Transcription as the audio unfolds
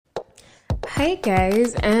Hey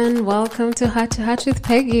guys, and welcome to Heart with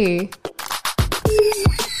Peggy.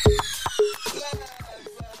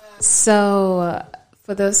 So,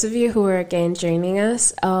 for those of you who are again joining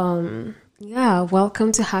us,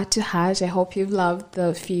 welcome to Heart. I hope you've loved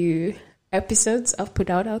the few episodes I've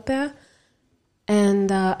put out there.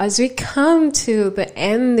 And as we come to the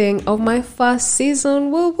ending of my first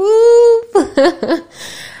season, woo woo!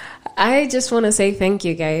 I just want to say thank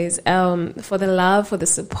you guys for the love, for the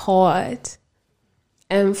support,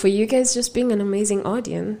 and for you guys just being an amazing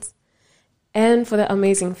audience, and for the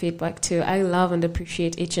amazing feedback too. I love and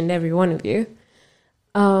appreciate each and every one of you.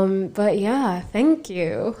 But yeah, thank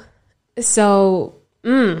you. So,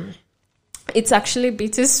 it's actually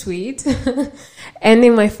bittersweet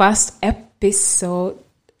ending my first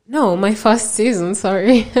season,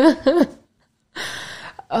 sorry.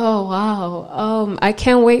 Oh, wow. I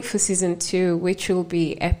can't wait for season 2, which will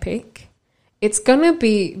be epic. It's gonna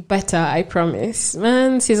be better, I promise.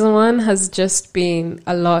 Man, season 1 has just been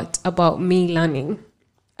a lot about me learning.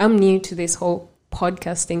 I'm new to this whole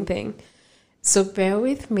podcasting thing, so bear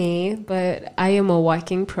with me, but I am a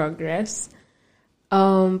work in progress.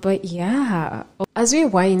 But yeah, as we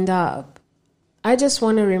wind up, I just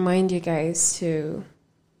want to remind you guys to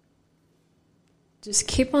just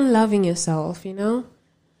keep on loving yourself, you know?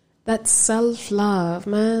 That self-love,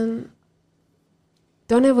 man.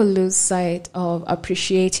 Don't ever lose sight of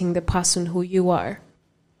appreciating the person who you are,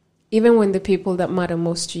 even when the people that matter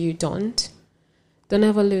most to you don't. Don't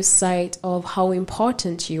ever lose sight of how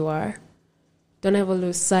important you are. Don't ever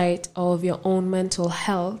lose sight of your own mental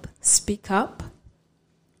health. Speak up.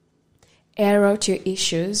 Air out your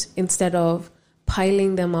issues instead of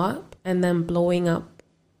piling them up and then blowing up,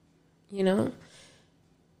 you know?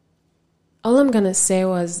 All I'm going to say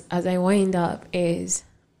as I wind up is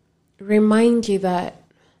remind you that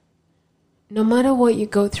no matter what you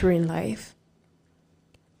go through in life,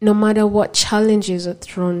 no matter what challenges are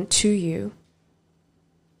thrown to you,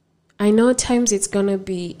 I know at times it's going to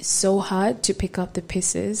be so hard to pick up the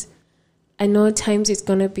pieces. I know at times it's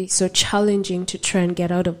going to be so challenging to try and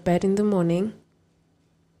get out of bed in the morning.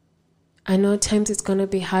 I know at times it's going to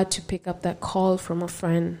be hard to pick up that call from a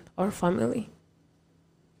friend or family.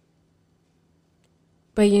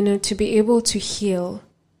 But you know, to be able to heal,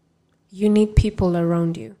 you need people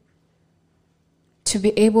around you. To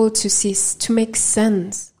be able to make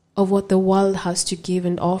sense of what the world has to give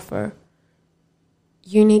and offer,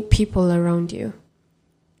 you need people around you.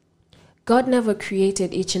 God never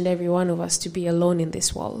created each and every one of us to be alone in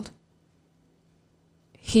this world.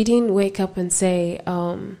 He didn't wake up and say,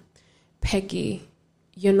 Peggy,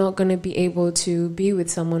 you're not going to be able to be with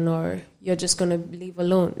someone, or you're just going to live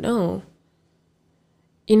alone. No.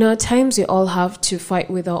 You know, at times we all have to fight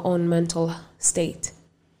with our own mental state.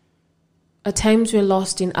 At times we're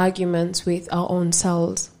lost in arguments with our own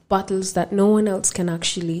selves, battles that no one else can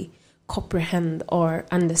actually comprehend or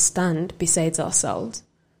understand besides ourselves.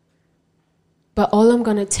 But all I'm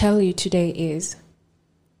going to tell you today is,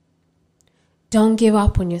 don't give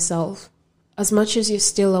up on yourself. As much as you're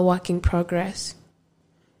still a work in progress,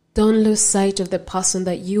 don't lose sight of the person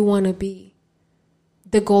that you want to be,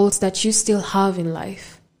 the goals that you still have in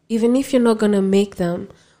life. Even if you're not going to make them,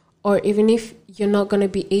 or even if you're not going to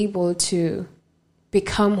be able to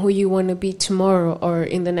become who you want to be tomorrow or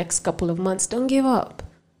in the next couple of months, don't give up.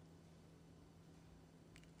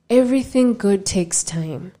 Everything good takes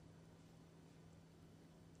time.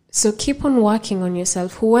 So keep on working on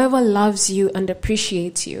yourself. Whoever loves you and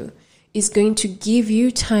appreciates you is going to give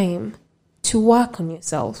you time to work on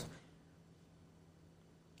yourself.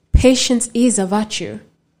 Patience is a virtue.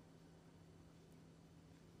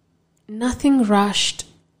 Nothing rushed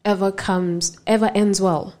ever ends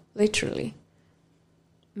well, literally.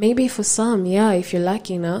 Maybe for some, if you're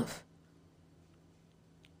lucky enough.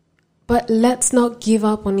 But let's not give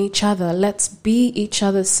up on each other. Let's be each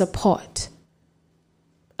other's support.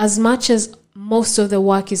 As much as most of the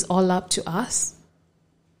work is all up to us,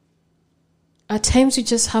 at times we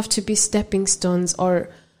just have to be stepping stones or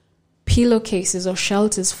pillowcases or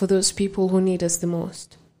shelters for those people who need us the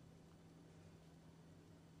most.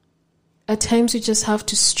 At times we just have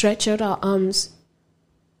to stretch out our arms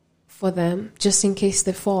for them just in case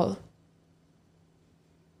they fall.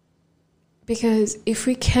 Because if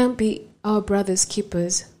we can't be our brother's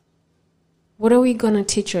keepers, what are we going to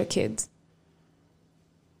teach our kids?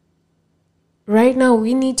 Right now,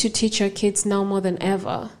 we need to teach our kids now more than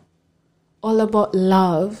ever all about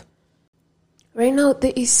love. Right now,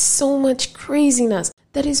 there is so much craziness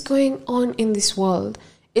that is going on in this world.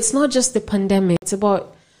 It's not just the pandemic. It's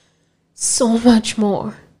about so much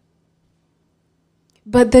more.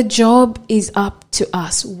 But the job is up to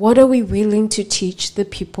us. What are we willing to teach the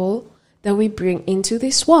people that we bring into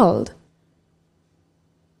this world?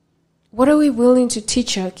 What are we willing to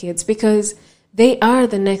teach our kids? Because they are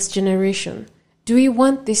the next generation. Do we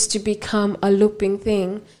want this to become a looping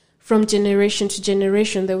thing from generation to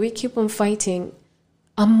generation, that we keep on fighting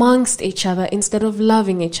amongst each other instead of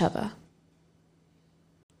loving each other?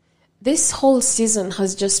 This whole season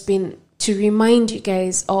has just been to remind you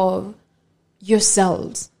guys of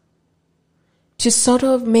yourselves, to sort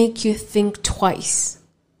of make you think twice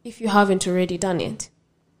if you haven't already done it.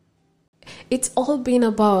 It's all been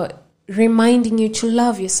about reminding you to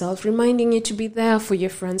love yourself, reminding you to be there for your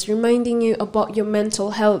friends, reminding you about your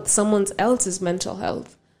mental health, someone else's mental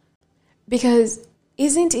health. Because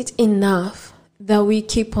isn't it enough that we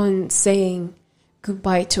keep on saying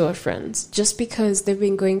goodbye to our friends just because they've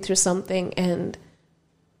been going through something and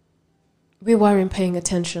we weren't paying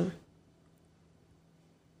attention?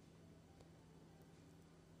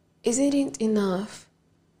 Isn't it enough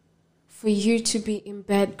for you to be in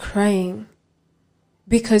bed crying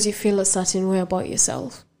because you feel a certain way about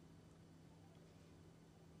yourself?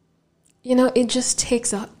 You know, it just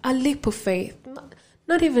takes a leap of faith,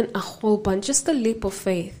 not even a whole bunch, just a leap of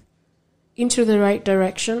faith into the right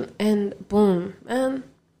direction, and boom, man,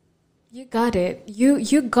 you got it.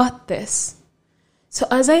 You got this. So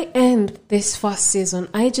as I end this first season,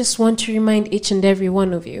 I just want to remind each and every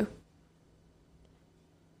one of you,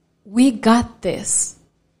 we got this.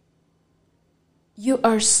 You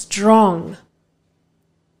are strong.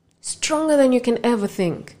 Stronger than you can ever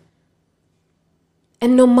think.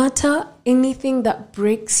 And no matter anything that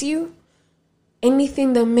breaks you,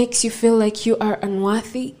 anything that makes you feel like you are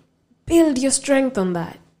unworthy, build your strength on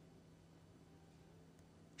that.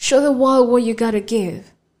 Show the world what you gotta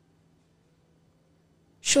give.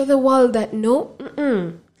 Show the world that no,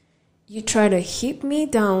 you try to hit me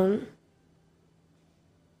down,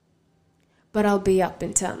 but I'll be up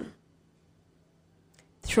in 10.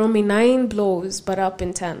 Throw me 9 blows, but up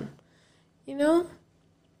in 10. You know?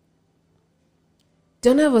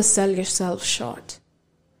 Don't ever sell yourself short.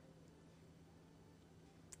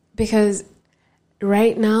 Because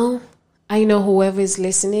right now, I know whoever is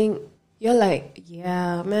listening, you're like,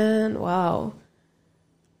 yeah, man, wow.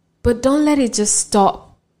 But don't let it just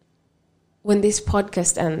stop when this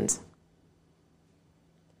podcast ends.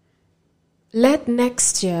 Let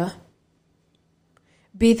next year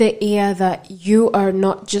be the year that you are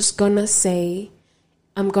not just gonna say,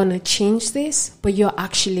 I'm gonna change this, but you're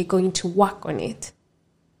actually going to work on it.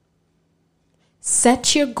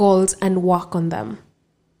 Set your goals and work on them.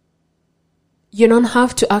 You don't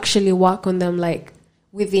have to actually work on them like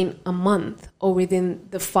within a month or within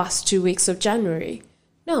the first 2 weeks of January.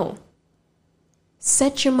 No.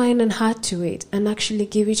 Set your mind and heart to it and actually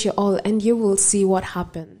give it your all, and you will see what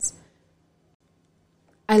happens.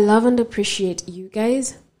 I love and appreciate you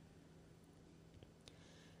guys.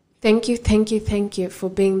 Thank you for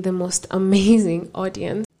being the most amazing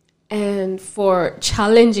audience and for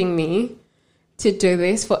challenging me to do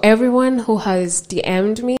this. For everyone who has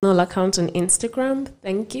DM'd me on account on Instagram,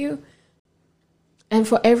 thank you. And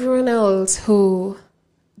for everyone else who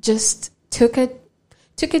just took a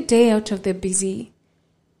day out of their busy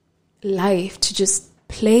life to just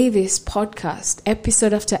play this podcast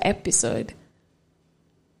episode after episode,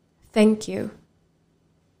 thank you.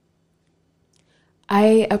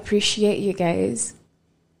 I appreciate you guys.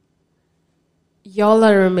 Y'all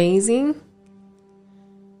are amazing.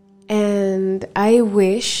 And I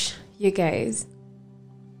wish you guys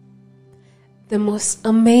the most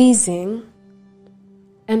amazing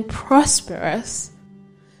and prosperous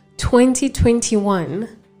 2021.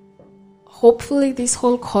 Hopefully this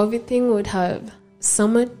whole COVID thing would have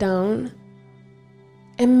simmered down.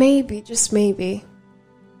 And maybe, just maybe,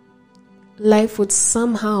 life would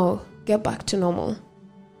somehow get back to normal.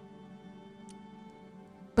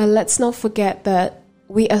 But let's not forget that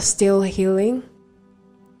we are still healing.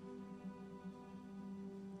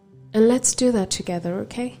 And let's do that together,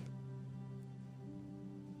 okay?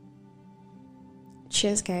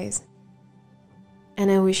 Cheers, guys. And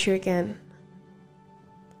I wish you again,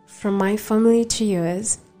 from my family to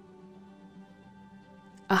yours,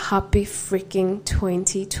 a happy freaking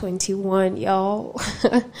 2021, y'all.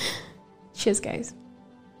 Cheers, guys.